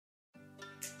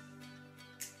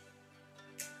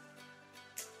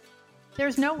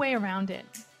There's no way around it.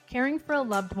 Caring for a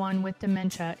loved one with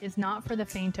dementia is not for the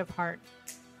faint of heart.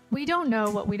 We don't know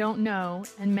what we don't know,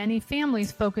 and many families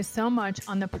focus so much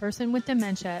on the person with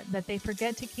dementia that they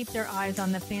forget to keep their eyes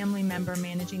on the family member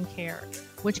managing care,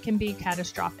 which can be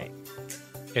catastrophic.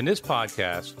 In this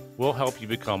podcast, we'll help you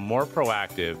become more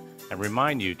proactive and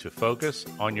remind you to focus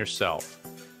on yourself.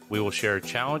 We will share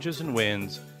challenges and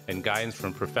wins and guidance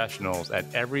from professionals at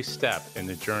every step in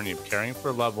the journey of caring for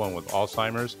a loved one with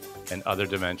Alzheimer's and other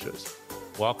dementias.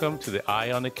 Welcome to the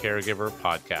Eye on the Caregiver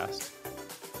podcast.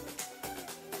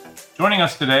 Joining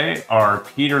us today are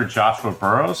Peter Joshua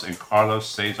Burroughs and Carlos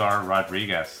Cesar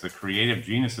Rodríguez, the creative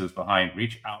geniuses behind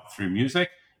Reach Out Through Music.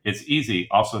 It's Easy,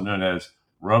 also known as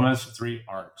Roma's 3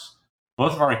 Arts.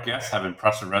 Both of our guests have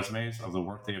impressive resumes of the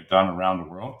work they have done around the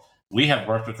world. We have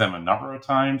worked with them a number of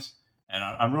times, and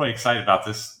I'm really excited about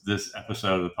this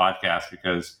episode of the podcast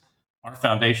because our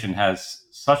foundation has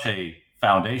such a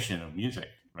foundation of music,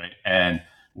 right? And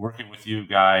working with you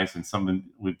guys and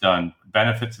we've done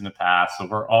benefits in the past, so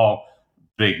we're all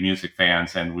big music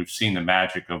fans, and we've seen the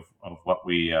magic of what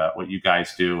you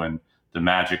guys do and the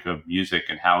magic of music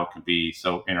and how it can be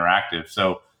so interactive.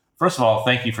 So first of all,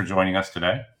 thank you for joining us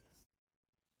today.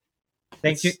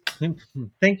 Thank you.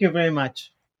 Thank you very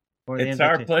much. It's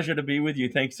our pleasure to be with you.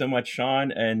 Thanks so much,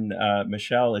 Sean and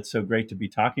Michelle. It's so great to be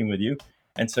talking with you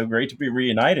and so great to be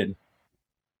reunited.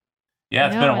 Yeah,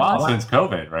 it's been a while since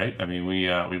COVID, right? I mean, we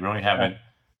really haven't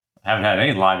had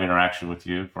any live interaction with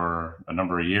you for a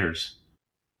number of years.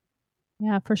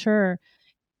 Yeah, for sure.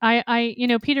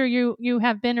 Peter, you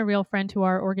have been a real friend to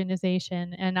our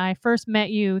organization, and I first met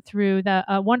you through the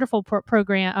wonderful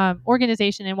program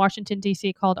organization in Washington,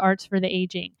 D.C. called Arts for the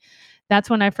Aging. That's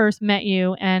when I first met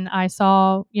you, and I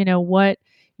saw, what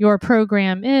your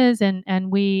program is,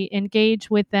 and we engage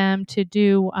with them to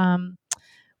do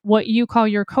what you call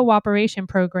your cooperation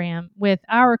program with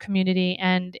our community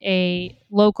and a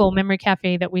local memory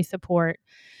cafe that we support.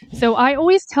 So I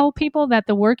always tell people that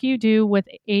the work you do with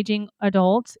aging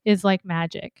adults is like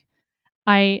magic.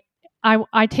 I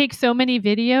take so many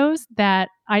videos that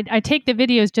I take the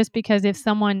videos just because if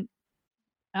someone,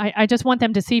 I just want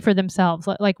them to see for themselves,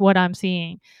 like what I'm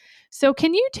seeing. So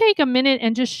can you take a minute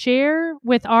and just share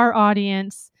with our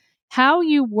audience how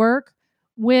you work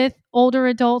with older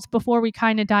adults before we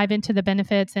kind of dive into the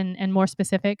benefits and more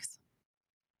specifics?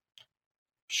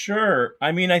 Sure.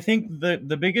 I mean, I think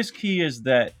the biggest key is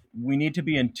that we need to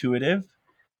be intuitive,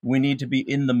 we need to be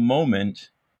in the moment,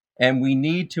 and we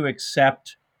need to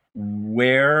accept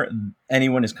where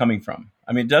anyone is coming from.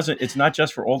 I mean, it's not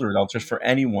just for older adults, just for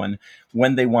anyone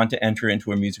when they want to enter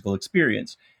into a musical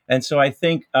experience. And so I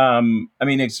think,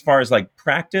 as far as like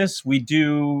practice, we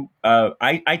do,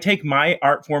 I take my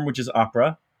art form, which is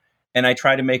opera, and I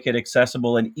try to make it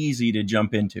accessible and easy to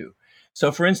jump into.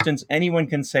 So for instance, anyone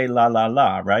can say la, la,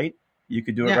 la, right? You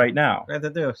could do it right now.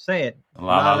 Say it.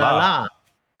 La, la, la.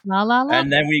 La, la, la.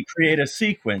 And then we create a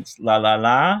sequence. La, la,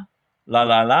 la, la,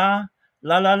 la, la,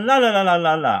 la, la, la, la, la,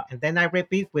 la, la. And then I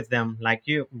repeat with them, like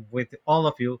you, with all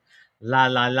of you. La,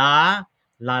 la, la,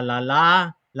 la, la,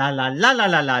 la, la, la, la, la,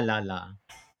 la, la, la, la.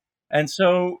 And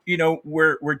so,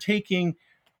 we're taking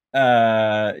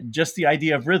just the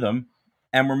idea of rhythm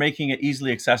and we're making it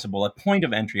easily accessible. A point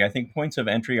of entry. I think points of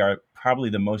entry are probably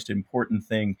the most important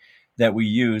thing that we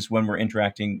use when we're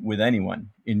interacting with anyone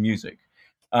in music.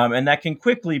 And that can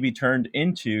quickly be turned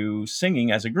into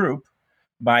singing as a group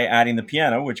by adding the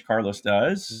piano, which Carlos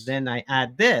does. Then I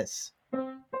add this.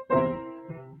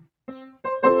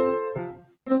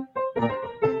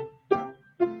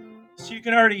 So you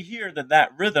can already hear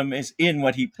that rhythm is in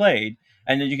what he played,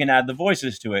 and then you can add the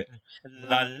voices to it.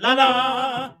 La la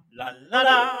la, la la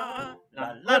la,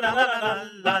 la la la la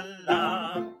la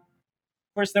la.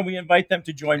 Of course, then we invite them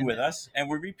to join with us, and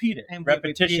we repeat it. And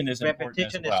repetition is important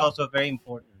as well. Repetition is also very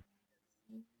important.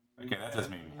 Okay, that just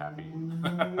made me happy.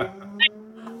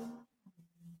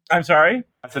 I'm sorry?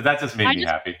 I said that just made me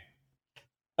happy.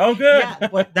 Oh, good. Yeah,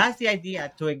 well, that's the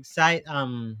idea, to excite,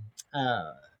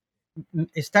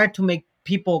 start to make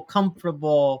people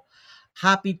comfortable,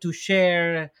 happy to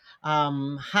share,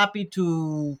 happy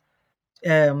to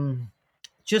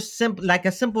just simple, like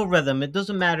a simple rhythm. It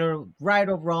doesn't matter right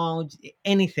or wrong,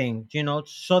 anything,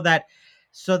 so that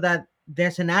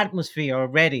there's an atmosphere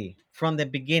already from the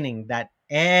beginning that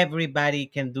everybody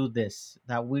can do this,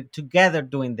 that we're together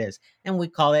doing this, and we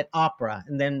call it opera.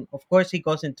 And then of course he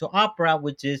goes into opera,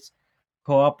 which is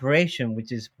cooperation,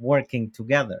 which is working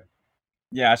together.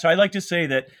 Yeah, so I like to say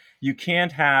that you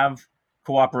can't have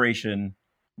cooperation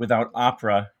without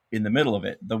opera in the middle of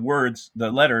it. The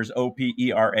letters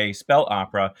O-P-E-R-A spell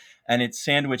opera, and it's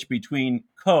sandwiched between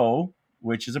co,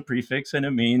 which is a prefix and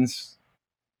it means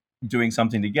doing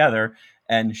something together,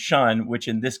 and shun, which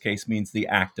in this case means the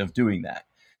act of doing that.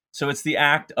 So it's the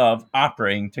act of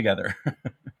operating together.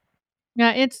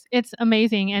 Yeah, it's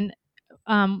amazing, and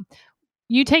um,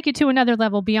 you take it to another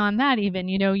level beyond that. Even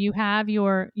you have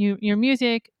your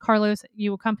music, Carlos.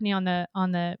 You accompany on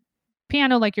the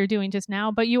piano like you're doing just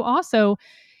now, but you also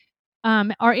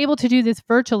are able to do this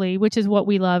virtually, which is what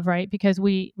we love, right? Because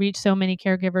we reach so many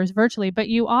caregivers virtually. But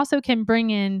you also can bring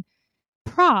in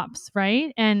props,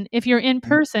 right? And if you're in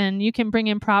person, you can bring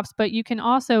in props, but you can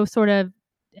also sort of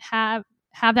have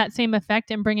that same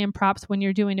effect and bring in props when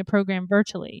you're doing a program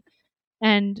virtually.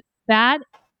 And that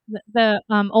the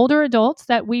older adults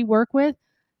that we work with,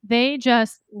 they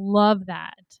just love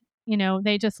that.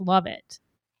 They just love it.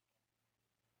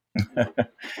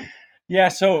 Yeah,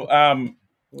 so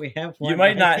We have you one might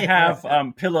right not here. have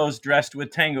pillows dressed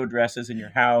with tango dresses in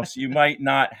your house. You might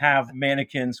not have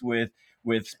mannequins with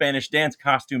Spanish dance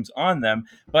costumes on them,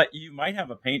 but you might have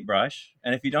a paintbrush.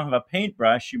 And if you don't have a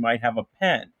paintbrush, you might have a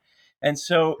pen. And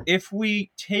so if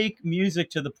we take music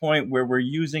to the point where we're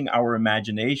using our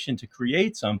imagination to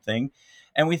create something,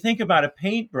 and we think about a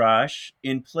paintbrush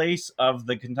in place of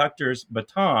the conductor's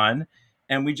baton,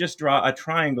 and we just draw a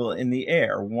triangle in the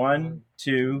air. 1,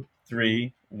 2,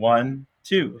 3, 1,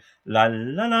 2. La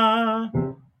la la,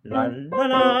 la la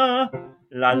la,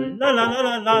 la la la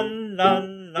la la la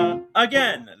la.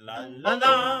 Again, la la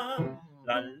la,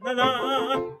 la la la,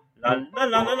 la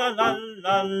la la la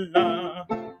la la la.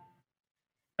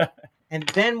 And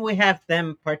then we have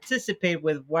them participate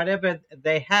with whatever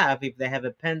they have, if they have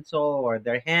a pencil or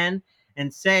their hand,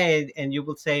 and say, and you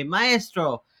will say,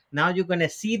 Maestro. Now you're going to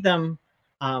see them,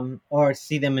 or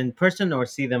see them in person or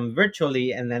see them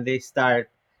virtually, and then they start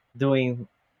doing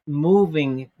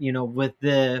moving, with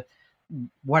the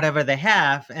whatever they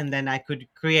have, and then I could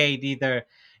create either,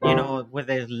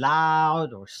 whether it's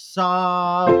loud or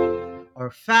soft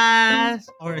or fast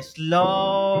or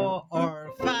slow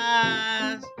or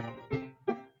fast,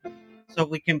 so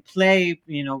we can play,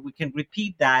 we can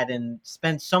repeat that and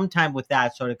spend some time with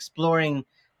that, sort of exploring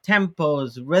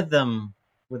tempos, rhythm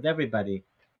with everybody.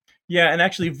 Yeah, and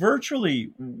actually,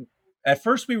 virtually, at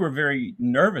first we were very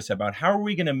nervous about how are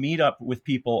we going to meet up with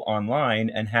people online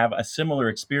and have a similar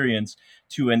experience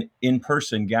to an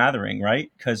in-person gathering,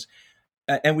 right? Because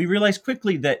and we realized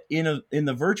quickly that in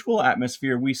the virtual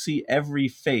atmosphere, we see every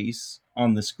face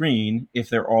on the screen if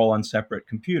they're all on separate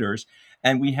computers,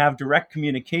 and we have direct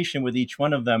communication with each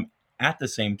one of them at the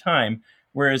same time.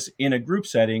 Whereas in a group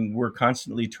setting, we're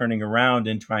constantly turning around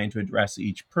and trying to address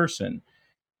each person.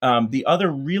 The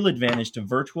other real advantage to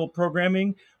virtual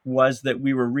programming was that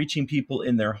we were reaching people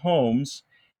in their homes,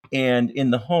 and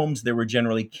in the homes there were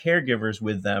generally caregivers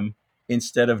with them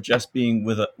instead of just being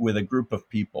with a group of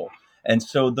people. And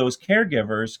so those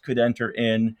caregivers could enter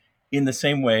in the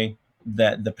same way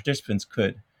that the participants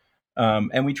could.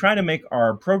 And we try to make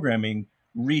our programming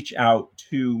reach out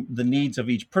to the needs of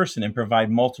each person and provide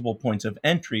multiple points of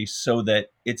entry so that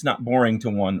it's not boring to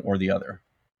one or the other.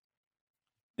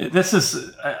 This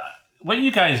is what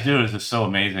you guys do is just so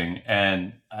amazing,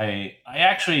 and I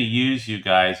actually use you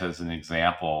guys as an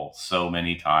example so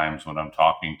many times when I'm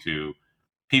talking to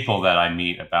people that I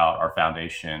meet about our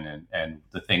foundation and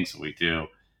the things that we do.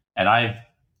 And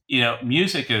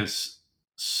music is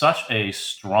such a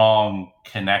strong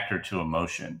connector to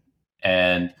emotion,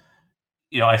 and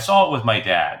I saw it with my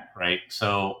dad, right?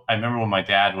 So I remember when my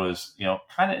dad was,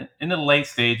 kind of in the late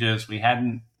stages. We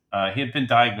hadn't, he had been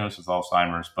diagnosed with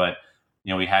Alzheimer's, but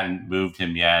we hadn't moved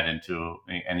him yet into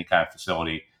any kind of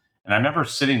facility. And I remember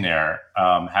sitting there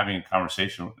having a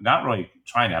conversation, not really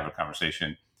trying to have a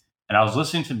conversation. And I was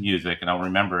listening to music, and I'll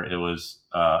remember it was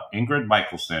Ingrid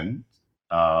Michaelson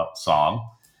song,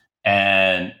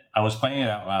 and I was playing it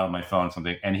out loud on my phone, or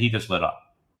something, and he just lit up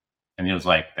and he was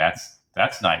like, That's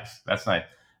nice. That's nice."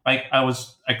 Like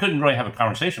I couldn't really have a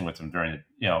conversation with him during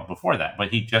before that, but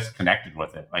he just connected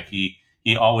with it. Like he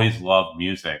always loved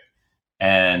music,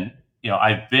 and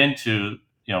I've been to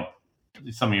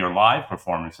some of your live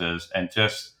performances and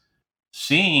just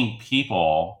seeing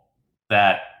people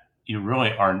that you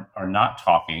really are not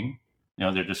talking.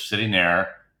 They're just sitting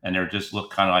there and they're just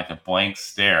look kind of like a blank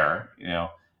stare.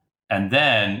 And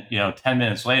then 10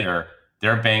 minutes later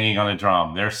they're banging on the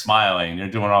drum, they're smiling, they're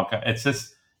doing all kinds. It's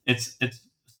just it's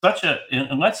such a,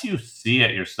 unless you see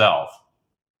it yourself,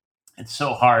 it's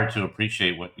so hard to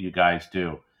appreciate what you guys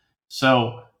do.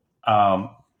 So um,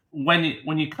 when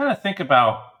you kind of think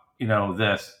about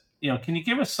this, can you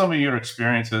give us some of your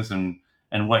experiences and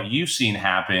what you've seen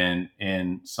happen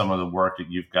in some of the work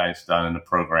that you guys done and the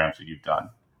programs that you've done?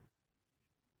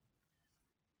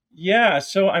 Yeah.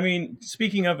 So, I mean,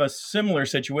 speaking of a similar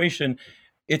situation,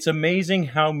 it's amazing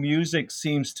how music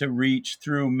seems to reach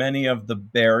through many of the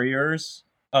barriers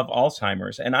of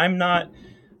Alzheimer's. And I'm not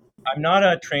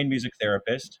a trained music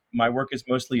therapist. My work is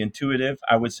mostly intuitive.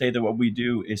 I would say that what we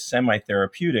do is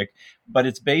semi-therapeutic, but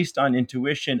it's based on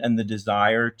intuition and the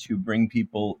desire to bring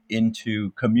people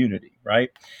into community, right?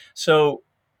 So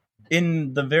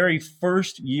in the very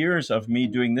first years of me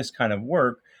doing this kind of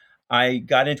work, I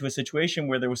got into a situation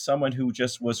where there was someone who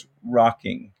just was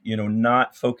rocking,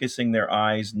 not focusing their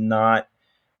eyes, not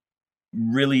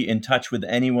really in touch with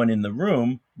anyone in the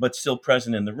room, but still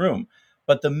present in the room.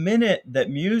 But the minute that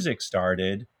music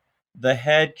started, the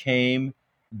head came,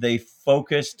 they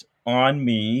focused on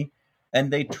me,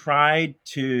 and they tried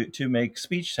to make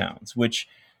speech sounds, which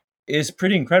is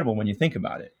pretty incredible when you think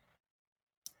about it.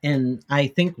 And I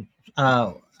think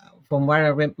uh, from what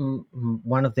I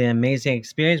one of the amazing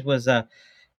experience was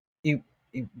it,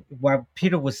 what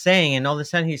Peter was saying, and all of a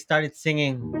sudden he started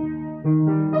singing,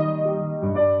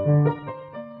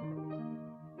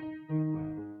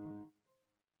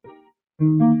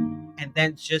 and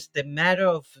then just the matter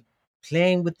of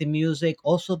playing with the music,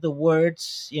 also the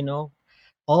words,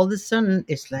 all of a sudden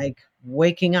it's like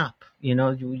waking up.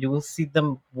 You will see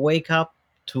them wake up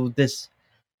to this,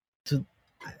 to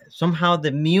somehow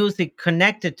the music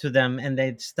connected to them, and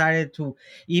they started to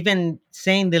even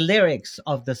saying the lyrics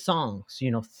of the songs,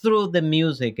 through the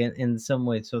music in some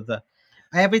way. So the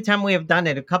every time we have done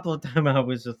it, a couple of times I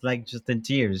was just in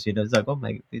tears. It's like, oh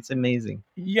my, it's amazing.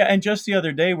 Yeah, and just the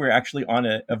other day, we're actually on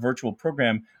a virtual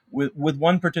program with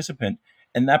one participant,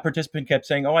 and that participant kept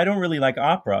saying, "Oh, I don't really like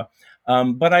opera,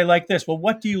 but I like this." Well,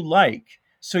 what do you like?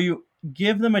 So you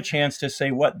give them a chance to say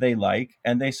what they like,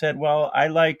 and they said, "Well, I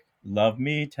like Love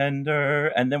Me Tender,"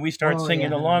 and then we start Oh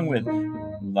singing yeah. along with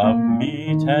Love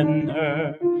Me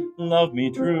Tender, Love Me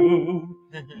True,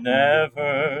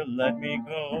 Never Let Me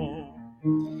Go.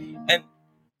 And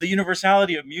the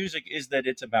universality of music is that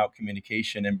it's about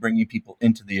communication and bringing people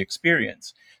into the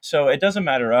experience. So it doesn't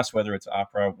matter to us whether it's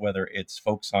opera, whether it's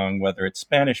folk song, whether it's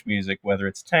Spanish music, whether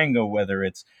it's tango, whether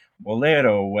it's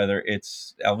bolero, whether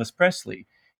it's Elvis Presley.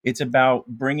 It's about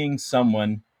bringing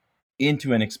someone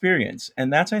into an experience.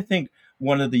 And that's, I think,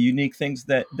 one of the unique things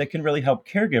that can really help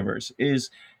caregivers is,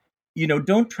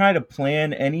 don't try to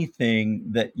plan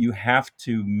anything that you have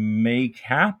to make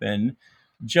happen.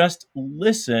 Just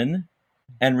listen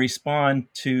and respond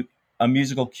to a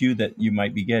musical cue that you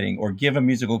might be getting, or give a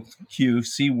musical cue,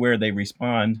 see where they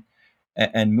respond,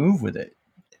 and move with it.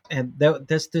 And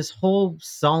there's this whole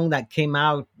song that came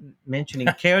out mentioning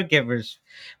caregivers.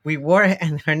 We were,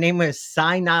 and her name is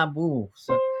Sainabu.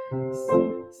 So,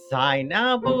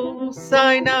 Sainabu,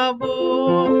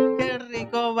 Sainabu, qué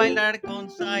rico bailar con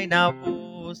Sainabu.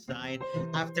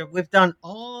 After we've done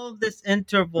all these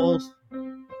intervals,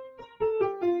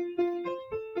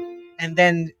 and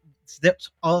then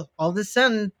all of a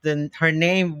sudden, then her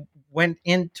name went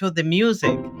into the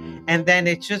music, and then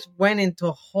it just went into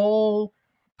a whole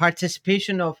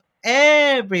participation of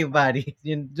everybody,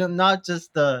 not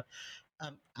just the.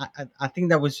 I think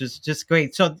that was just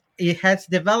great. So it has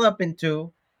developed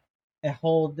into a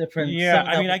whole different Yeah, song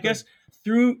I that mean, I we're doing. guess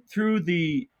through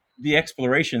the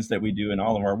explorations that we do in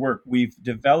all of our work, we've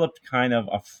developed kind of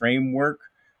a framework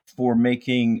for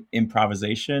making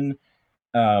improvisation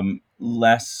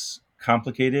less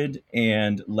complicated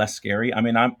and less scary. I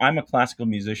mean, I'm a classical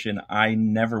musician. I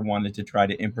never wanted to try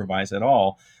to improvise at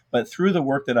all, but through the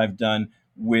work that I've done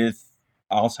with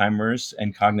Alzheimer's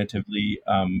and cognitively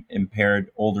impaired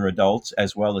older adults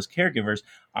as well as caregivers,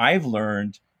 I've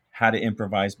learned how to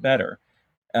improvise better.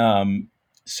 Um,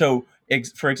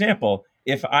 for example,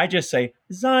 if I just say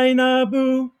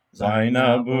Zainabu,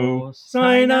 Zainabu,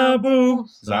 Zainabu,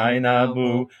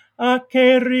 Zainabu, ah,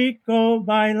 que rico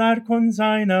bailar con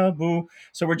Zainabu.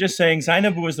 So we're just saying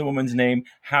Zainabu is the woman's name,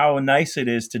 how nice it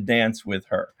is to dance with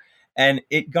her. And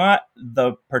it got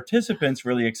the participants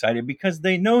really excited because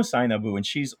they know Zainabu and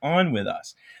she's on with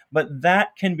us. But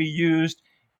that can be used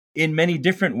in many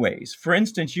different ways. For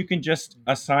instance, you can just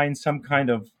assign some kind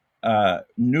of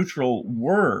neutral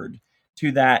word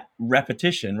to that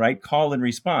repetition, right? Call and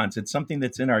response. It's something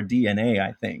that's in our DNA,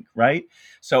 I think, right?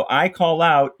 So I call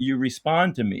out, you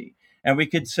respond to me. And we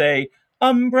could say,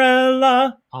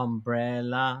 umbrella,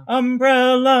 Umbrella,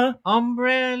 umbrella,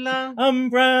 umbrella,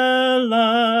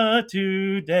 umbrella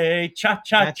today, cha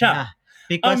cha cha,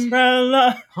 because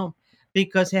umbrella.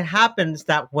 because it happens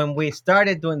that when we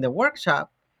started doing the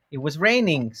workshop, it was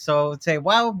raining. So say,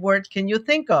 what word can you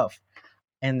think of?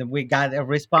 And we got a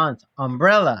response,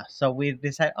 umbrella. So we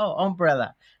decided, oh,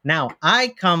 umbrella. Now I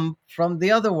come from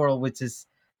the other world, which is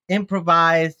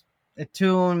improvised, a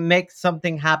tune, make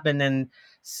something happen. And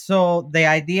so the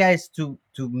idea is to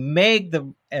make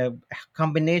the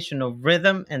combination of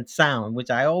rhythm and sound, which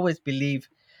I always believe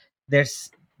there's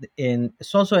in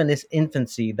it's also in its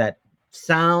infancy, that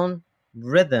sound,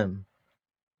 rhythm,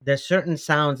 there's certain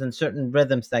sounds and certain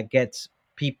rhythms that gets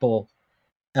people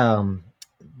um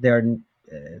they're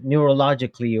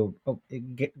neurologically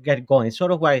get going,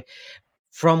 sort of like,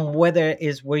 from whether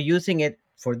is we're using it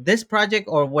for this project,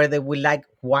 or whether we like,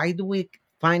 why do we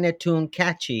find a tune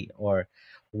catchy, or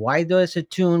why does a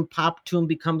tune, pop tune,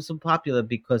 become so popular?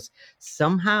 Because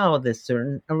somehow there's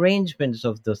certain arrangements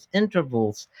of those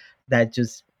intervals that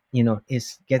just,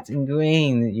 is gets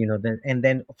ingrained, and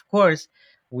then of course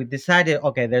we decided,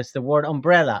 okay, there's the word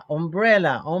umbrella,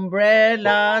 umbrella,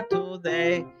 umbrella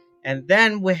today. And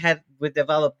then we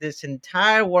developed this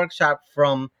entire workshop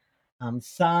from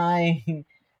sighing,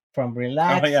 from Oh yeah.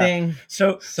 relaxing.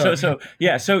 So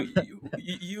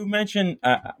you mentioned.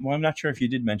 Well, I'm not sure if you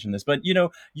did mention this, but you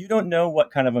don't know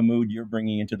what kind of a mood you're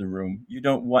bringing into the room. You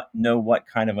don't know what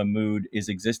kind of a mood is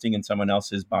existing in someone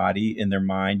else's body, in their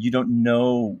mind. You don't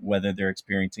know whether they're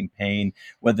experiencing pain,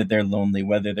 whether they're lonely,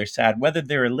 whether they're sad, whether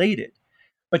they're elated.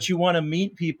 But you want to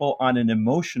meet people on an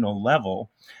emotional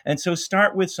level, and so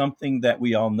start with something that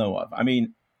we all know of. I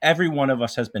mean, every one of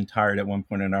us has been tired at one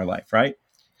point in our life, right?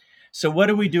 So what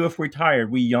do we do if we're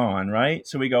tired? We yawn, right?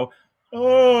 So we go,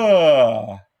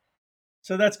 oh.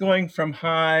 So that's going from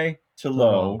high to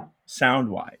low,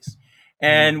 sound-wise.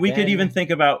 And we could even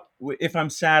think about, if I'm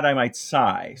sad, I might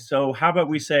sigh. So how about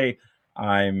we say,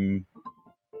 oh my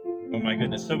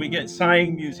goodness. So we get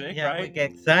sighing music, Yeah, right? we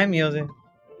get sigh music.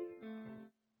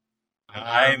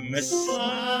 I'm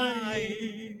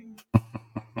sighing.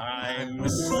 I'm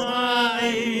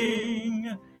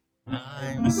sighing.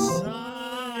 I'm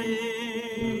sighing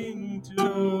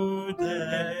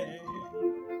today.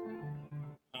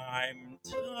 I'm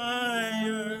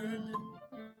tired.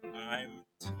 I'm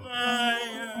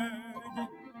tired.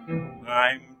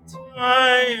 I'm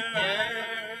tired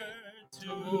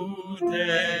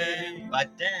today.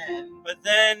 But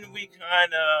then we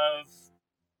kind of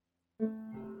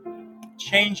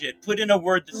change it, put in a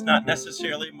word that's not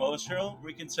necessarily emotional.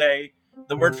 We can say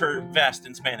the word for vest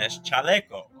in Spanish,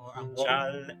 chaleco.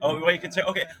 You can say,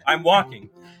 okay, I'm walking.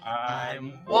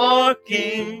 I'm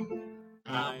walking.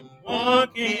 I'm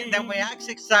walking. Then we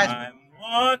exercise. I'm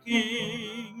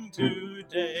walking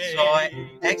today. So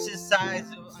exercise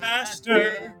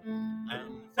faster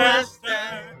and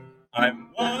faster. I'm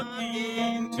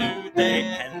walking today,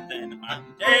 and then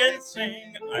I'm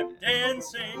dancing. I'm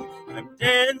dancing. I'm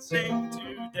dancing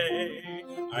today.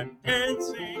 I'm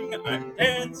dancing. I'm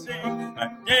dancing.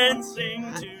 I'm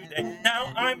dancing today.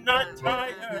 Now I'm not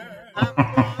tired. I'm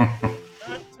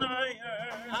Not tired.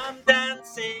 I'm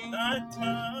dancing. Not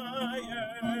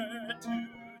tired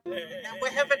today. Now we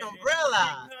have an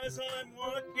umbrella. Because I'm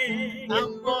walking.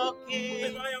 I'm walking.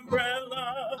 With my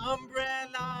umbrella.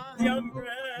 Umbrella. The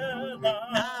umbrella.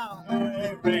 Now.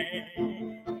 For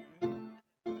rain.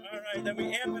 All right, then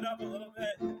we amp it up a little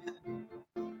bit.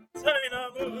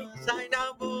 Zainabu.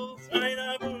 Zainabu.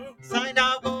 Zainabu.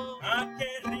 Zainabu. Ah, qué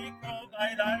rico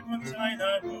bailar con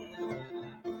Zainabu.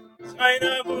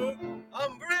 Zainabu.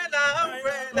 Umbrella.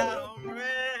 Umbrella.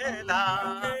 Umbrella.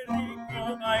 Qué rico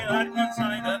bailar con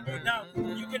Zainabu. Now,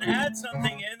 you can add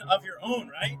something in of your own,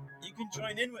 right? You can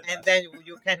join in with And us. then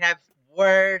you can have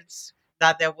words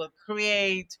that they will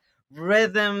create,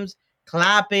 rhythms,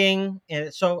 clapping.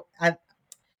 And so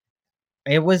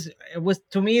it was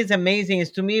to me, it's amazing.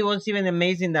 To me, it was even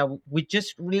amazing that we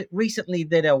just recently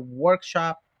did a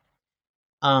workshop.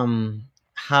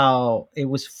 How it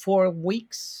was 4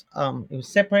 weeks. It was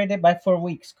separated by 4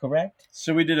 weeks, correct?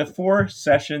 So we did a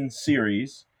 4-session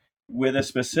series with a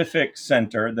specific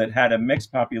center that had a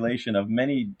mixed population of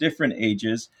many different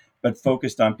ages, but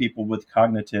focused on people with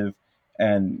cognitive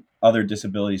and other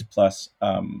disabilities plus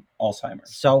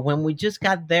Alzheimer's. So when we just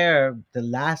got there, the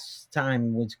last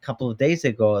time was a couple of days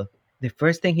ago. The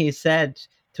first thing he said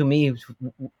to me,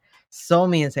 saw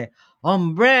me and said,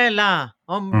 "Umbrella,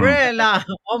 umbrella,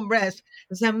 umbrella."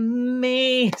 It's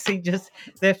amazing, just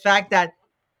the fact that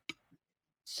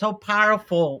so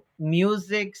powerful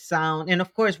music, sound, and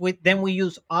of course we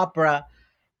use opera.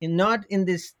 And not in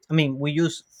this, I mean, we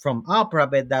use from opera,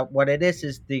 but that what it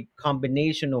is the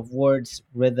combination of words,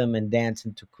 rhythm, and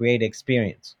dancing to create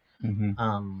experience. Mm-hmm.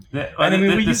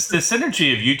 The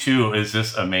synergy of you two is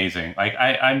just amazing. Like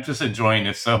I'm just enjoying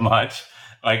this so much.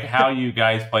 Like how you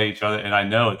guys play each other, and I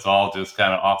know it's all just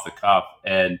kind of off the cuff.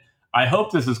 And I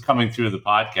hope this is coming through the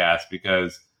podcast,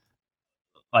 because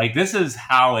like this is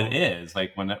how it is.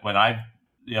 Like when I've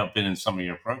been in some of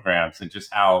your programs, and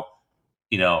just how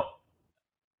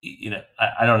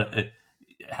I don't know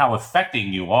how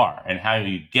affecting you are and how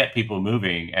you get people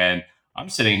moving. And I'm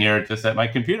sitting here just at my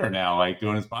computer now, like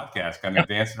doing this podcast, kind of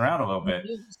dancing around a little bit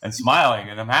and smiling,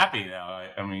 and I'm happy now.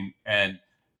 I mean, and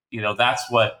that's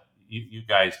what you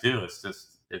guys do.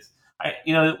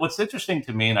 What's interesting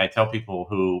to me, and I tell people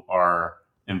who are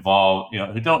involved,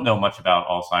 who don't know much about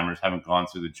Alzheimer's, haven't gone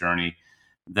through the journey,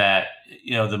 that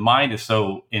the mind is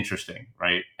so interesting,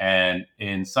 right? And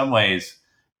in some ways,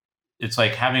 it's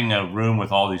like having a room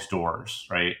with all these doors,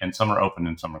 right? And some are open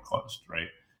and some are closed, right?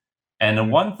 And the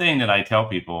one thing that I tell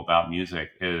people about music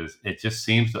is it just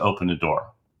seems to open the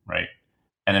door, right?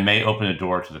 And it may open a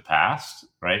door to the past,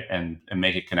 right? And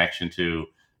make a connection to,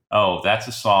 oh, that's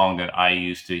a song that I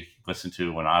used to listen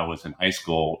to when I was in high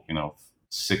school,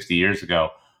 60 years ago.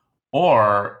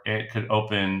 Or it could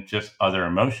open just other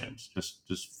emotions,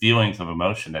 just feelings of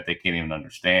emotion that they can't even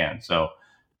understand. So,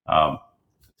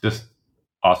 just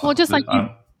awesome. Well, just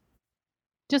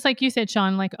like you said,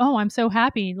 Sean, like, oh, I'm so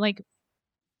happy. Like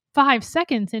 5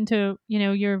 seconds into,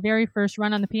 your very first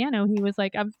run on the piano, he was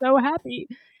like, I'm so happy.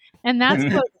 And that's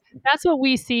what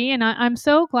we see. And I'm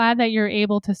so glad that you're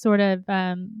able to sort of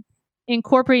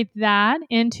incorporate that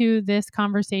into this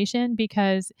conversation,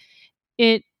 because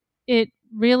it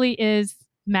really is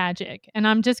magic. And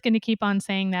I'm just going to keep on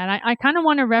saying that. I kind of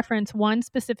want to reference one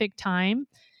specific time.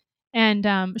 And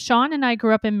Sean and I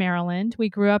grew up in Maryland. We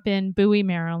grew up in Bowie,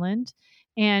 Maryland.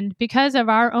 And because of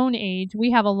our own age,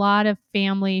 we have a lot of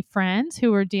family friends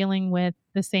who are dealing with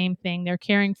the same thing. They're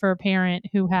caring for a parent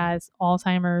who has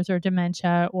Alzheimer's or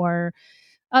dementia or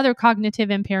other cognitive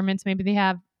impairments. Maybe they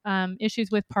have issues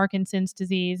with Parkinson's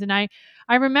disease. And I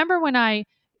remember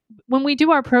when we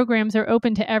do our programs, are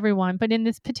open to everyone. But in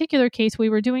this particular case, we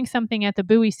were doing something at the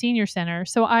Bowie Senior Center.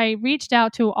 So I reached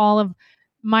out to all of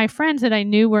my friends that I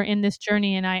knew were in this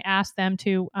journey, and I asked them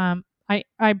to, I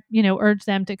urged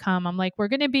them to come. I'm like, we're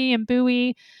going to be in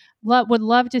Bowie. Would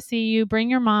love to see you. Bring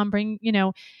your mom.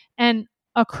 And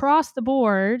across the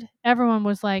board, everyone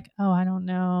was like, oh, I don't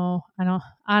know.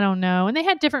 I don't know. And they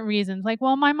had different reasons. Like,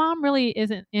 well, my mom really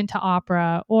isn't into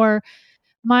opera, or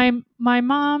my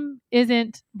mom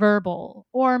isn't verbal,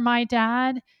 or my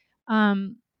dad,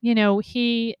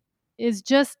 he is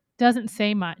just doesn't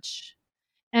say much.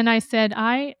 And I said,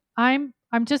 I'm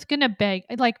just gonna beg,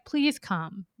 like, please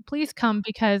come,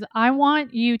 because I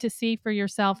want you to see for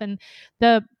yourself. And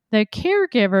the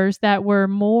caregivers that were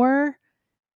more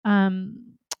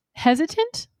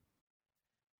hesitant,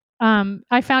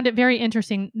 I found it very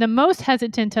interesting. The most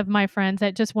hesitant of my friends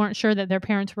that just weren't sure that their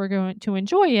parents were going to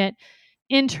enjoy it,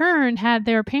 in turn, had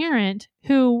their parent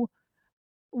who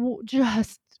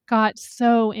just got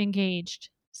so engaged.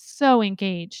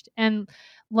 And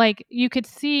like you could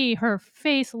see her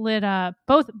face lit up.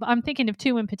 Both, I'm thinking of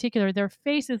two in particular, their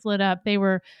faces lit up. They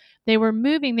were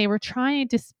moving, they were trying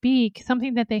to speak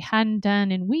something that they hadn't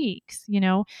done in weeks.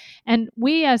 And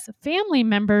we as family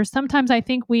members, sometimes I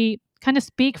think we kind of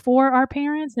speak for our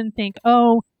parents and think,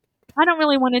 oh, I don't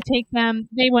really want to take them.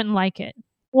 They wouldn't like it.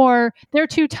 Or they're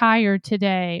too tired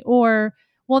today. Or,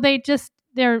 well, they're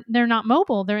not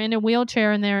mobile. They're in a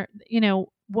wheelchair, and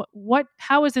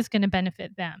how is this going to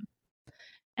benefit them?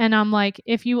 And I'm like,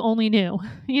 if you only knew.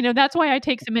 That's why I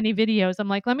take so many videos. I'm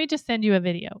like, let me just send you a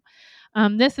video.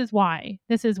 This is why.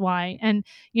 And,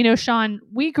 Sean,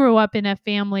 we grew up in a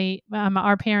family,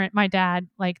 my dad,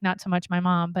 like not so much my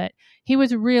mom, but he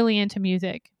was really into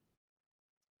music.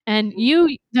 And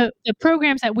the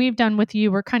programs that we've done with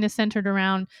you were kind of centered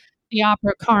around the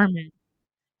opera Carmen.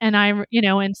 And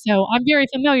so I'm very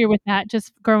familiar with that,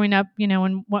 just growing up,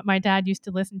 and what my dad used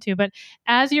to listen to. But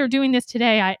as you're doing this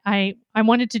today, I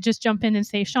wanted to just jump in and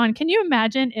say, Sean, can you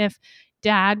imagine if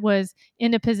Dad was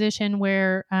in a position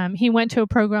where he went to a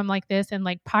program like this, and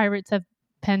like Pirates of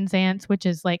Penzance, which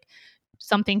is like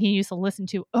something he used to listen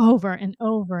to over and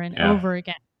over and over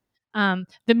again.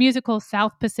 The musical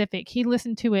South Pacific, he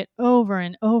listened to it over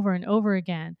and over and over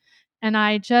again. And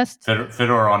I just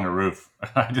Fiddler on the Roof.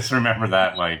 I just remember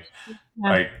that like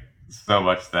so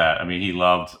much. That I mean, he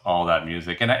loved all that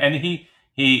music, and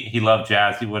he loved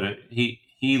jazz.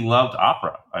 He loved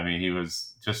opera. I mean, he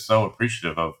was just so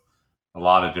appreciative of a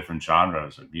lot of different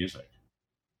genres of music.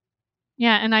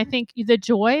 Yeah, and I think the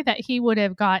joy that he would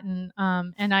have gotten,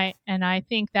 and I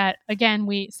think that again,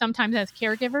 we sometimes as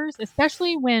caregivers,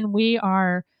 especially when we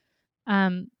are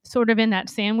sort of in that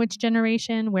sandwich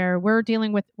generation where we're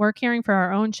caring for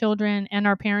our own children and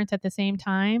our parents at the same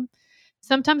time.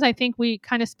 Sometimes I think we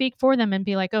kind of speak for them and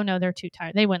be like, oh no, they're too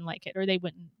tired. They wouldn't like it, or they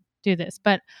wouldn't do this.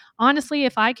 But honestly,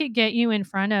 if I could get you in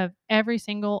front of every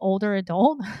single older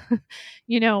adult,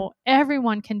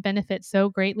 everyone can benefit so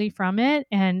greatly from it.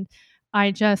 And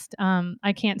I just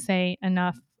I can't say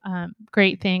enough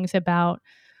great things about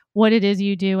what it is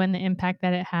you do and the impact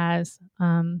that it has.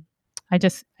 I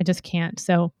just can't.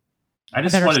 So I I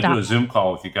just better want to do stop. a Zoom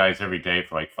call with you guys every day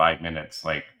for like 5 minutes,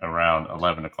 like around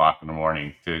 11 o'clock in the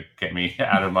morning to get me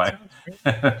out of my,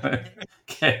 Sounds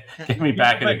great. get me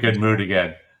back in a good mood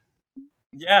again.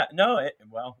 Yeah, no,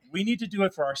 well, we need to do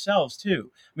it for ourselves too.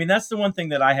 I mean, that's the one thing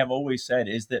that I have always said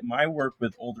is that my work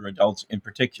with older adults in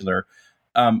particular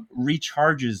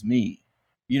recharges me.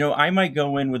 I might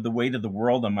go in with the weight of the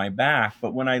world on my back,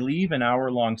 but when I leave an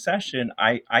hour-long session,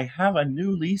 I have a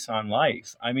new lease on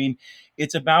life. I mean,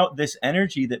 it's about this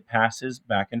energy that passes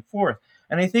back and forth.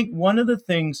 And I think one of the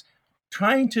things,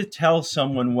 trying to tell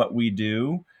someone what we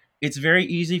do, it's very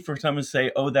easy for someone to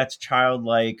say, "Oh, that's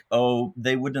childlike. Oh,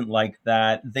 they wouldn't like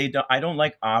that. They don't. I don't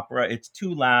like opera. It's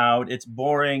too loud. It's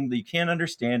boring. You can't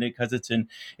understand it because it's in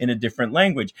a different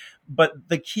language." But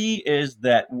the key is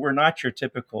that we're not your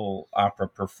typical opera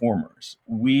performers.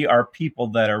 We are people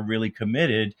that are really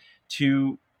committed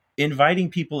to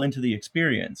inviting people into the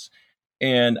experience.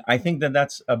 And I think that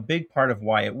that's a big part of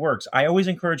why it works. I always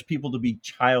encourage people to be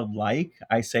childlike.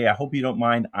 I say, I hope you don't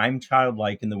mind. I'm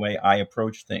childlike in the way I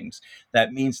approach things.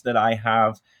 That means that I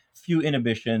have few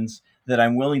inhibitions, that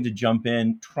I'm willing to jump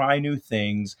in, try new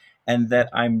things, and that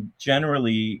I'm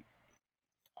generally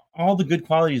all the good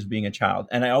qualities of being a child.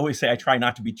 And I always say I try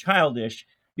not to be childish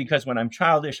because when I'm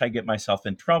childish, I get myself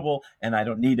in trouble and I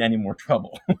don't need any more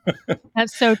trouble.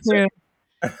 That's so So, true.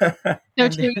 So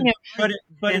And true. then,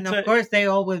 but and it's of course, they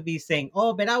always be saying,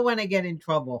 "Oh, but I want to get in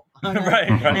trouble."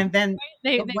 right. And then,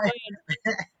 they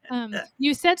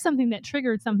you said something that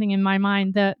triggered something in my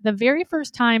mind. The very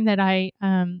first time that I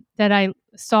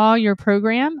saw your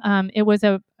program, it was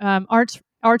a arts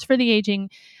for the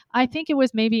aging. I think it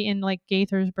was maybe in like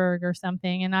Gaithersburg or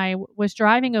something, and I was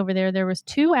driving over there. There was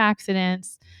two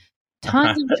accidents,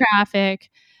 tons of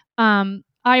traffic.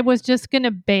 I was just gonna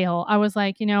bail. I was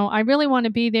like, I really want to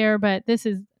be there, but this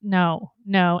is no,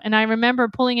 no. And I remember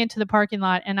pulling into the parking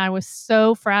lot and I was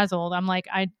so frazzled. I'm like,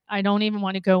 I don't even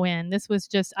want to go in. This was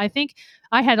just, I think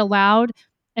I had allowed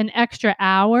an extra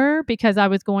hour because I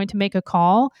was going to make a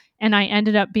call and I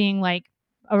ended up being like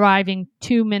arriving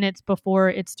 2 minutes before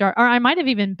it started, or I might have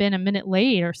even been a minute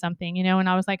late or something, and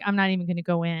I was like, I'm not even going to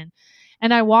go in.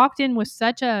 And I walked in with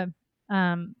such a,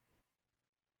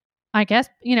 I guess,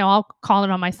 I'll call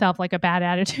it on myself like a bad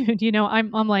attitude.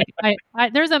 I'm like,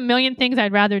 there's a million things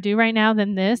I'd rather do right now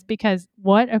than this because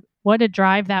what a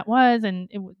drive that was, and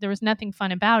there was nothing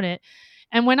fun about it.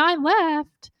 And when I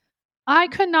left, I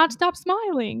could not stop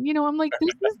smiling. I'm like,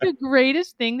 this is the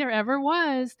greatest thing there ever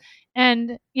was.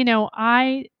 And,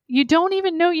 you don't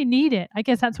even know you need it. I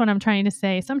guess that's what I'm trying to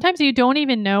say. Sometimes you don't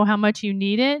even know how much you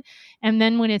need it. And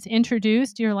then when it's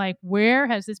introduced, you're like, where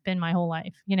has this been my whole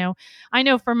life? I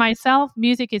know for myself,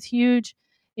 music is huge.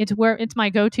 It's my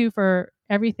go-to for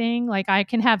everything. Like I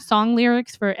can have song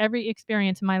lyrics for every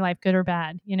experience in my life, good or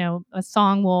bad. A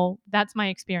song that's my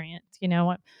experience,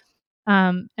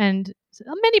 and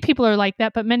many people are like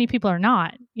that, but many people are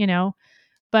not,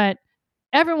 but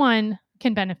everyone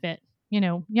can benefit,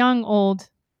 young, old,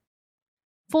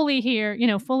 fully here,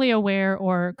 fully aware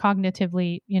or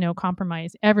cognitively,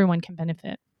 compromised. Everyone can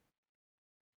benefit.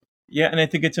 Yeah, and I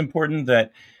think it's important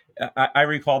that I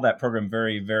recall that program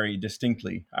very, very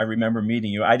distinctly. I remember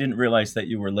meeting you. I didn't realize that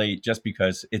you were late just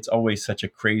because it's always such a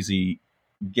crazy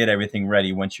get everything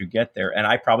ready once you get there. And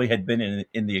I probably had been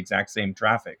in the exact same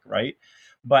traffic, right?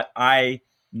 But I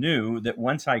knew that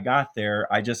once I got there,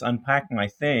 I just unpacked my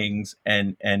things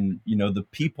and the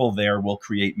people there will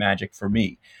create magic for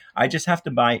me. I just have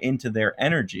to buy into their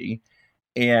energy.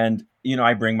 And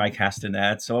I bring my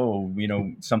castanets,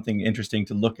 something interesting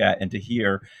to look at and to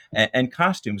hear, and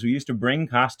costumes. We used to bring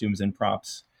costumes and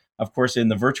props. Of course, in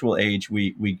the virtual age,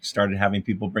 we started having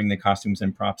people bring the costumes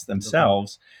and props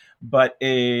themselves. But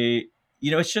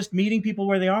it's just meeting people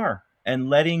where they are and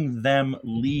letting them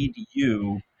lead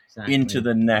you into exactly.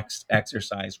 the next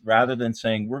exercise, rather than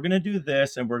saying, we're going to do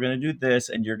this and we're going to do this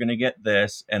and you're going to get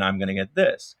this and I'm going to get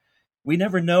this. We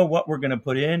never know what we're going to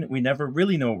put in. We never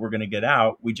really know what we're going to get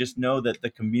out. We just know that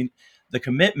the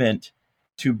commitment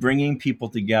to bringing people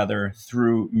together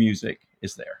through music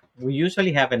is there. We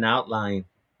usually have an outline,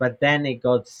 but then it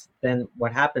goes. Then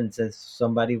what happens is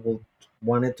somebody will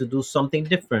wanted to do something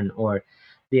different, or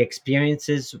the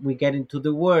experiences we get into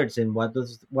the words, and what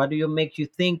do you make you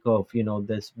think of?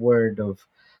 This word of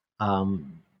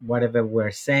whatever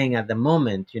we're saying at the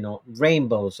moment,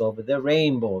 rainbows over the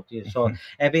rainbow.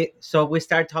 So we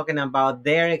start talking about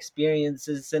their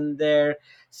experiences and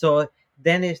so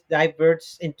then it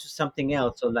diverts into something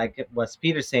else. So like what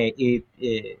Peter said,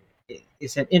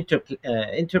 it's an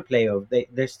interplay of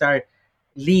they start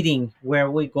leading where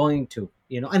we're going to,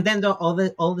 and then all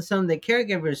of a sudden the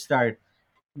caregivers start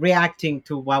reacting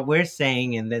to what we're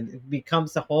saying, and then it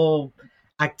becomes a whole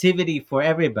activity for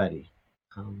everybody.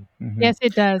 um, Mhm. Yes,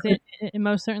 it does. It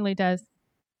most certainly does.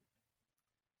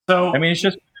 I So, mean, it's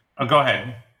just, go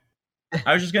ahead.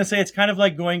 I was just going to say, it's kind of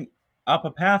like going up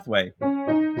a pathway.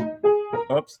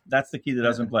 Oops, that's the key that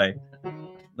doesn't play.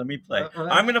 Let me play.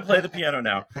 I'm going to play the piano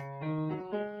now.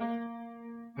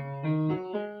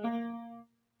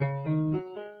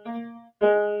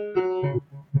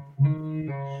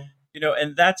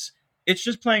 And it's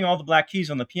just playing all the black keys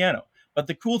on the piano. But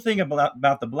the cool thing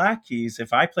about the black keys,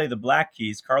 if I play the black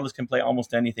keys, Carlos can play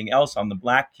almost anything else on the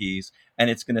black keys, and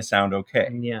it's going to sound okay.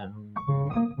 yeah.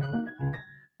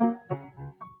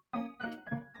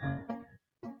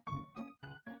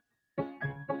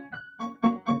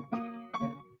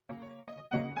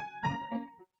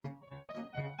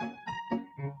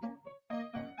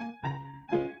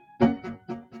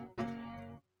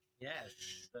 Yes.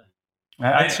 And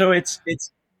I, so it's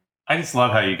I just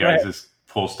love how you go guys ahead. just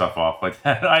pull stuff off like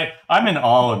that. I'm in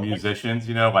awe of musicians,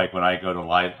 like when I go to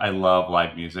live, I love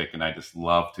live music and I just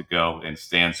love to go and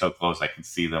stand so close I can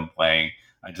see them playing.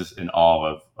 I just in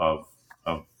awe of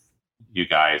you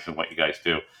guys and what you guys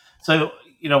do. So,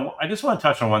 I just want to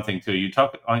touch on one thing too. You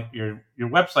talk on your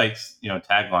website's,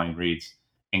 tagline reads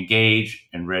engage,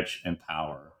 enrich,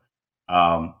 empower.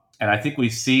 And I think we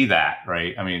see that,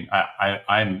 right? I mean,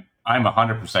 I'm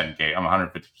 100% engaged. I'm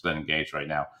 150% engaged right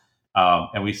now.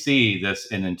 And we see this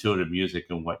in intuitive music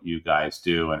and what you guys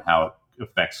do and how it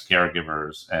affects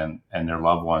caregivers and their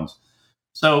loved ones.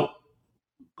 So,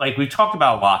 like we've talked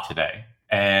about a lot today,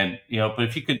 and but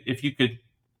if you could,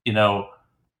 you know,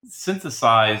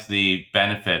 synthesize the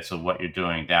benefits of what you're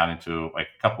doing down into like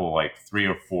a couple, like 3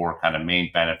 or 4 kind of main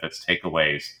benefits,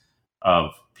 takeaways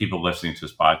of people listening to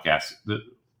this podcast.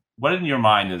 What in your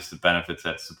mind is the benefits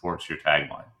that supports your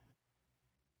tagline?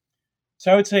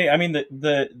 So I would say, I mean,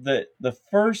 the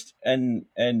first and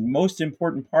most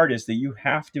important part is that you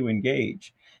have to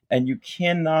engage, and you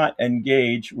cannot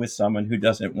engage with someone who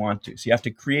doesn't want to. So you have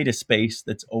to create a space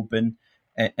that's open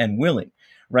and willing,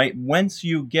 right? Once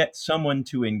you get someone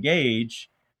to engage,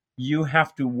 you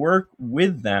have to work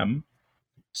with them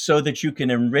so that you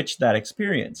can enrich that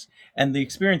experience. And the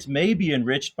experience may be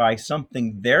enriched by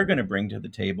something they're going to bring to the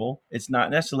table. It's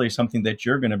not necessarily something that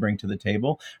you're going to bring to the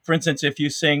table. For instance, if you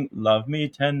sing, "Love me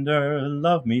tender,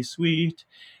 love me sweet,"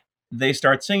 they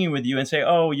start singing with you and say,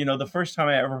 "Oh, the first time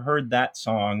I ever heard that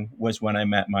song was when I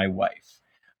met my wife.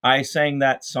 I sang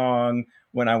that song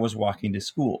when I was walking to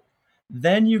school."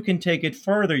 Then you can take it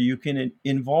further. You can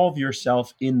involve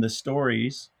yourself in the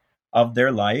stories of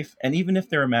their life, and even if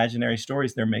they're imaginary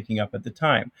stories they're making up at the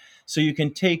time. So you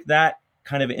can take that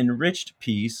kind of enriched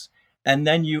piece, and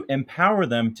then you empower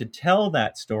them to tell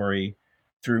that story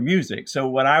through music. So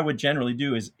what I would generally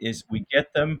do is we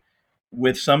get them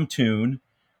with some tune,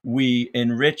 we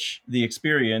enrich the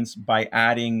experience by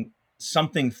adding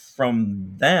something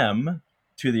from them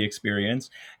to the experience,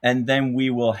 and then we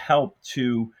will help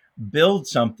to build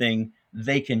something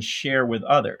they can share with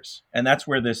others. And that's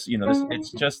where it's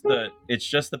just the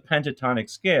pentatonic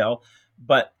scale,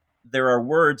 but there are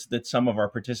words that some of our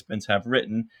participants have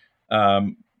written,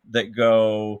 that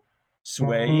go,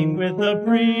 swaying with the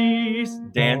breeze,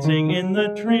 dancing in the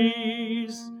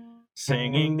trees,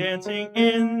 singing, dancing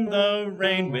in the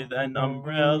rain with an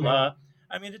umbrella.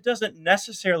 I mean, it doesn't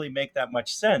necessarily make that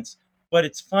much sense, but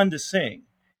it's fun to sing.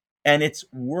 And it's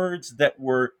words that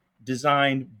were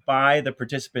designed by the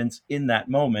participants in that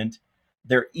moment.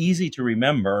 They're easy to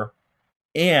remember,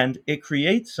 and it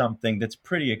creates something that's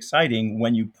pretty exciting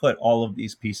when you put all of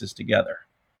these pieces together.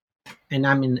 And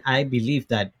I mean, I believe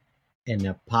that in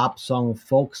a pop song,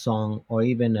 folk song, or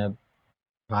even a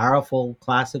powerful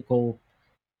classical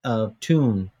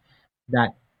tune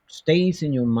that stays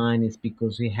in your mind is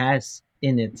because it has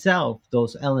in itself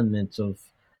those elements of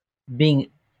being,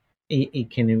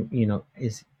 it can,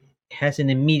 is has an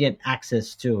immediate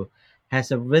access to,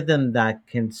 has a rhythm that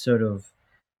can sort of,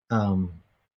 um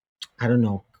I don't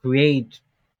know, create,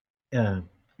 uh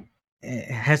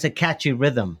has a catchy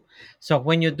rhythm. So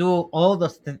when you do all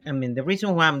those I mean, the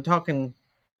reason why I'm talking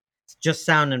just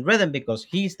sound and rhythm, because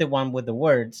he's the one with the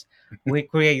words. We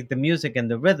create the music and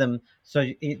the rhythm, so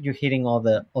you're hitting all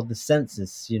the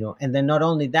senses, and then not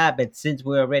only that, but since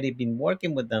we already been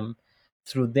working with them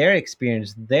through their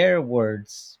experience, their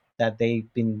words that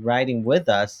they've been writing with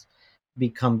us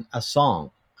become a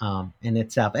song, in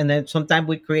itself. And then sometimes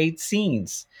we create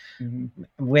scenes. Mhm.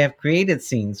 We have created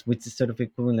scenes which is sort of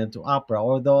equivalent to opera,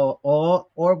 although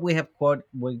or we have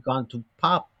we've gone to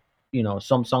pop,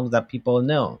 some songs that people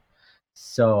know.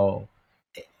 So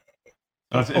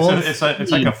So it's it's all a, it's a,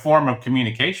 it's like three. a form of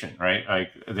communication, right?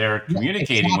 Like they're Yeah,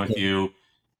 communicating with exactly.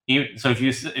 you. So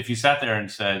if you sat there and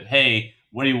said, "Hey,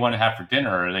 what do you want to have for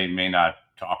dinner?" They may not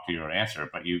talk to you or answer,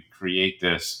 but you create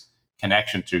this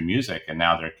connection through music, and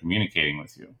now they're communicating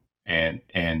with you and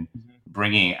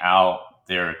bringing out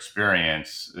their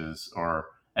experiences,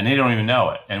 and they don't even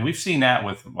know it. And we've seen that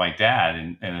with my dad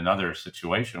in another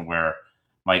situation where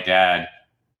my dad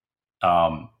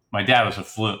my dad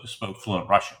spoke fluent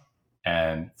Russian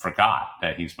and forgot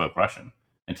that he spoke Russian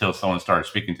until someone started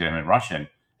speaking to him in Russian,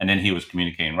 and then he was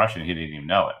communicating Russian. He didn't even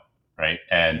know it, right?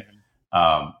 And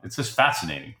it's just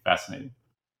fascinating, fascinating.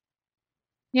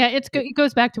 Yeah, it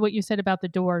goes back to what you said about the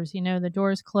doors. The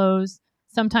doors close.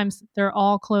 Sometimes they're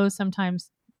all closed. Sometimes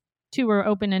two are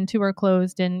open and two are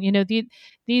closed. And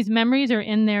these memories are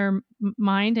in their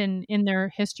mind and in their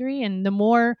history. And the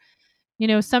more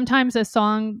sometimes a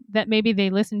song that maybe they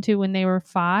listened to when they were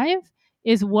 5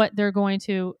 is what they're going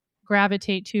to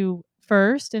gravitate to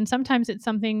first. And sometimes it's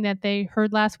something that they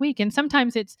heard last week. And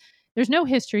sometimes there's no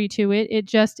history to it. It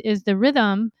just is the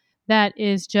rhythm that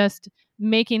is just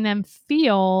making them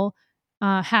feel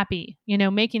happy,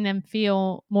 making them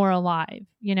feel more alive.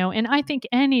 And I think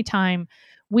anytime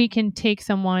we can take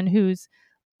someone who's,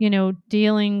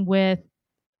 dealing with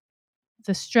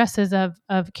the stresses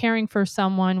of caring for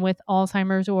someone with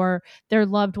Alzheimer's or their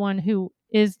loved one who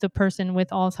is the person with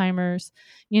Alzheimer's,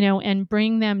 and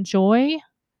bring them joy,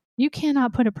 you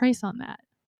cannot put a price on that.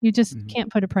 You just Mhm.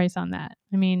 can't put a price on that.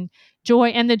 I mean, joy,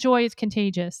 and the joy is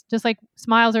contagious, just like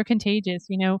smiles are contagious.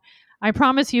 I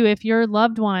promise you, if your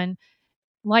loved one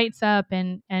lights up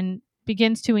and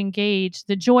begins to engage,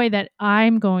 the joy that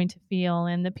I'm going to feel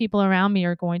and the people around me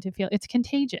are going to feel, it's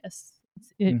contagious.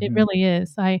 It Mhm. really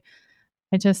is. I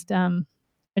just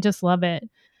love it. So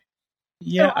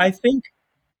Yeah, I think.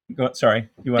 Sorry,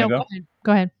 you want to no, go go? ahead.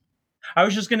 Go ahead. I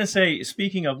was just going to say,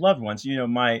 speaking of loved ones,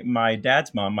 my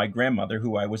dad's mom, my grandmother,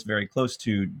 who I was very close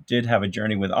to, did have a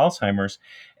journey with Alzheimer's,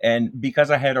 and because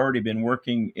I had already been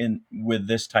working in with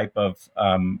this type of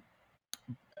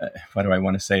what do I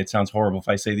want to say? It sounds horrible if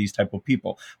I say these type of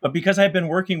people, but because I've been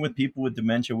working with people with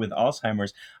dementia with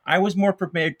Alzheimer's, I was more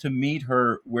prepared to meet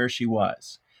her where she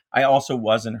was. I also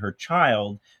wasn't her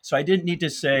child, so I didn't need to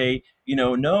say,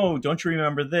 no, don't you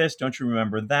remember this? Don't you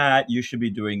remember that? You should be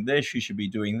doing this. You should be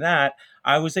doing that.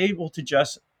 I was able to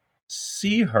just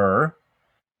see her,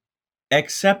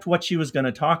 accept what she was going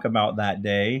to talk about that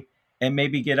day, and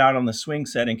maybe get out on the swing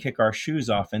set and kick our shoes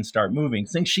off and start moving.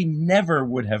 Things she never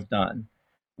would have done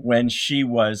when she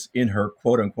was in her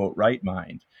quote unquote right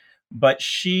mind. But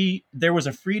there was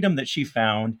a freedom that she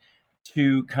found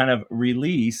to kind of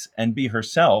release and be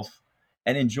herself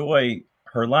and enjoy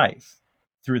her life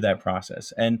through that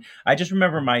process. And I just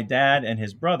remember my dad and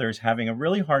his brothers having a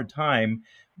really hard time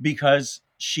because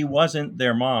she wasn't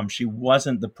their mom. She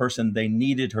wasn't the person they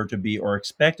needed her to be or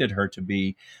expected her to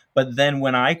be. But then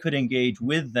when I could engage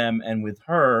with them and with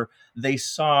her, they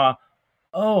saw,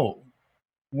 oh,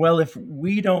 well, if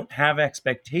we don't have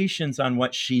expectations on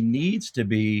what she needs to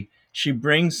be, she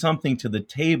brings something to the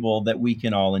table that we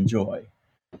can all enjoy.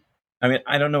 I mean,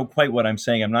 I don't know quite what I'm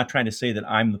saying. I'm not trying to say that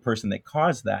I'm the person that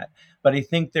caused that, but I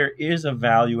think there is a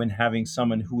value in having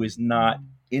someone who is not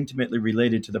intimately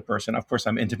related to the person. Of course,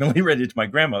 I'm intimately related to my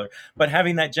grandmother, but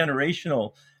having that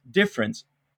generational difference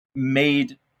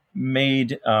made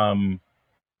made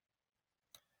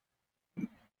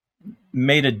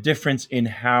made a difference in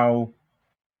how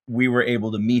we were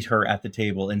able to meet her at the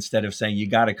table instead of saying you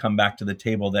got to come back to the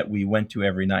table that we went to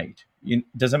every night.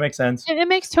 Does that make sense? It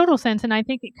makes total sense, and I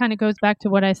think it kind of goes back to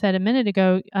what I said a minute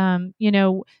ago.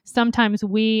 Sometimes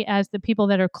we, as the people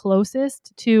that are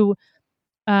closest to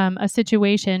a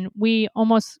situation, we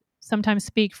almost sometimes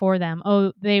speak for them.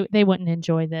 Oh, they wouldn't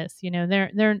enjoy this.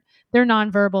 They're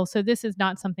nonverbal, so this is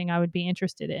not something I would be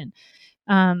interested in.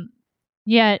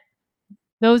 Yet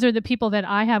those are the people that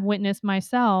I have witnessed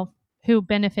myself who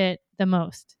benefit the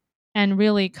most and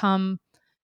really come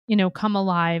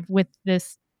alive with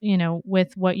this,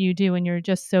 with what you do, and you're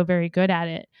just so very good at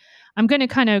it. I'm going to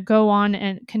kind of go on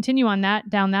and continue on that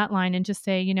down that line and just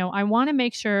say, I want to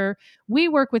make sure we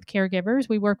work with caregivers,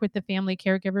 we work with the family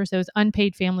caregivers, those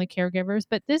unpaid family caregivers,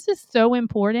 but this is so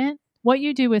important. What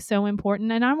you do is so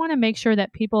important, and I want to make sure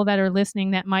that people that are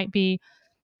listening that might be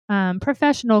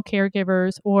professional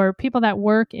caregivers or people that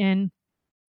work in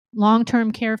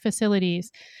long-term care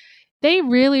facilities, they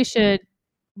really should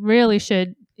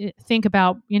think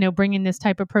about, bringing this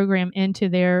type of program into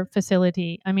their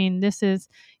facility. I mean,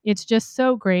 it's just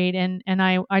so great. And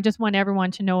I just want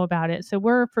everyone to know about it. So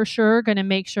we're for sure going to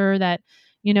make sure that,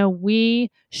 we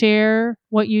share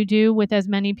what you do with as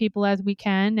many people as we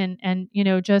can, and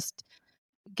just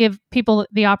give people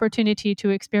the opportunity to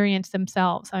experience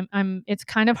themselves. It's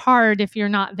kind of hard if you're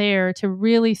not there to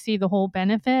really see the whole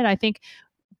benefit. I think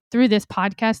through this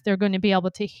podcast, they're going to be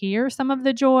able to hear some of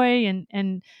the joy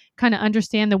and kind of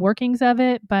understand the workings of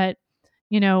it. But,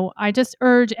 I just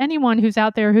urge anyone who's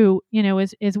out there who,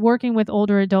 is working with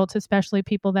older adults, especially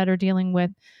people that are dealing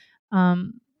with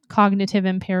cognitive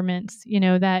impairments,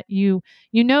 that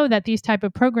that these type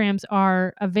of programs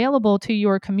are available to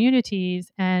your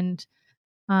communities and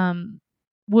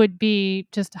would be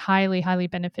just highly, highly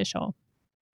beneficial.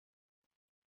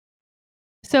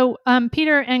 So,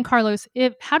 Peter and Carlos,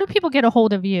 how do people get a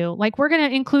hold of you? Like, we're going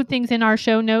to include things in our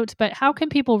show notes, but how can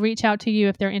people reach out to you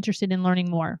if they're interested in learning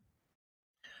more?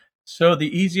 So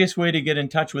the easiest way to get in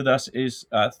touch with us is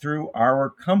through our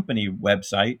company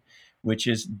website, which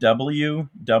is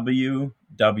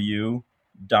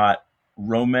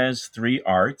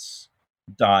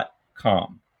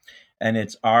www.romez3arts.com. And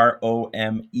it's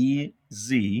ROMEZ.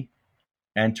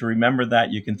 And to remember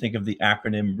that, you can think of the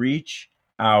acronym REACH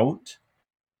OUT.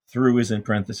 Through is in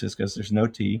parentheses because there's no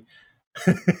T.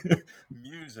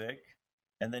 Music.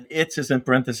 And then it's is in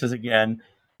parentheses again.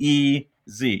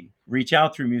 EZ. Reach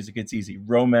out through music. It's easy.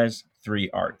 Romez 3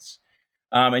 Arts.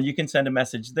 And you can send a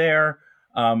message there.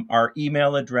 Our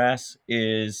email address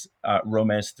is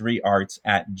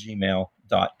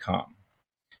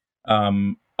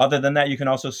romez3arts@gmail.com. Other than that, you can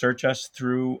also search us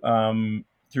through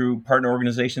partner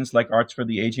organizations like Arts for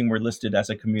the Aging. We're listed as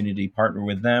a community partner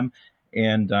with them.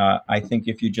 And I think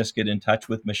if you just get in touch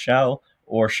with Michele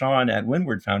or Sean at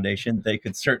Windward Foundation, they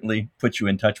could certainly put you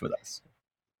in touch with us.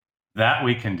 That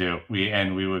we can do. We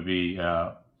would be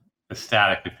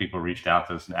ecstatic if people reached out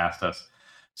to us and asked us.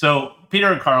 So,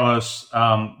 Peter and Carlos,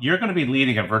 you're going to be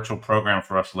leading a virtual program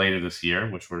for us later this year,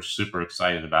 which we're super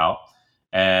excited about.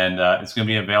 And it's going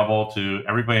to be available to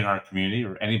everybody in our community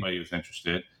or anybody who's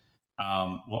interested.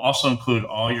 We'll also include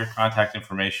all your contact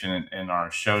information in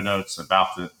our show notes about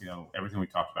everything we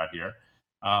talked about here.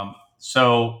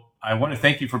 So I want to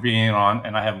thank you for being on,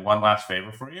 and I have one last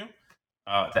favor for you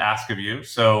to ask of you.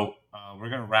 So we're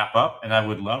going to wrap up, and I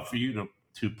would love for you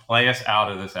to play us out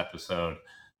of this episode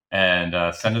and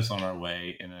send us on our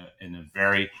way in a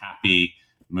very happy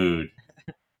mood.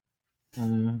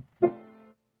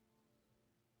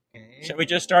 Okay. Shall we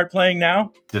just start playing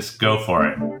now? Just go for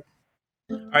it. All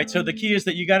right, so the key is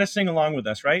that you got to sing along with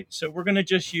us, right? So we're going to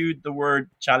just use the word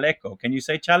chaleco. Can you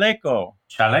say chaleco?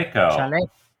 Chaleco.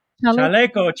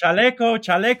 Chaleco, chaleco,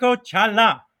 chaleco,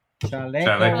 chala.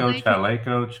 Chaleco,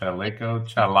 chaleco, chaleco,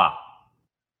 chala.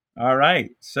 All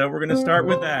right, so we're going to start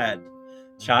with that.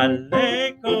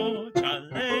 Chaleco,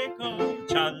 chaleco,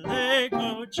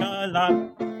 chaleco,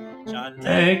 chala.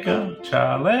 Chaleco,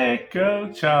 chaleco,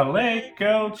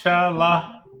 chaleco,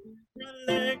 chala.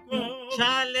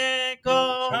 Chaleco,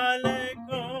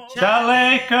 chaleco,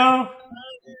 chaleco.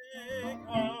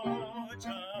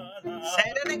 Say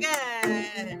it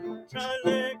again.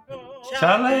 Chaleco,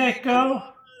 chaleco,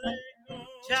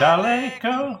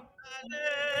 chaleco.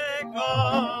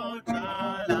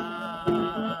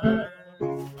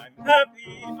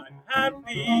 I'm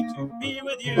happy to be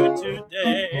with you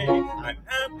today. I'm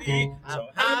happy, so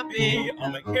happy, all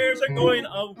my cares are going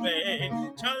away.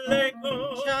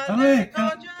 Chaleco, Chaleco,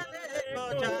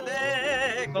 chaleco, chaleco.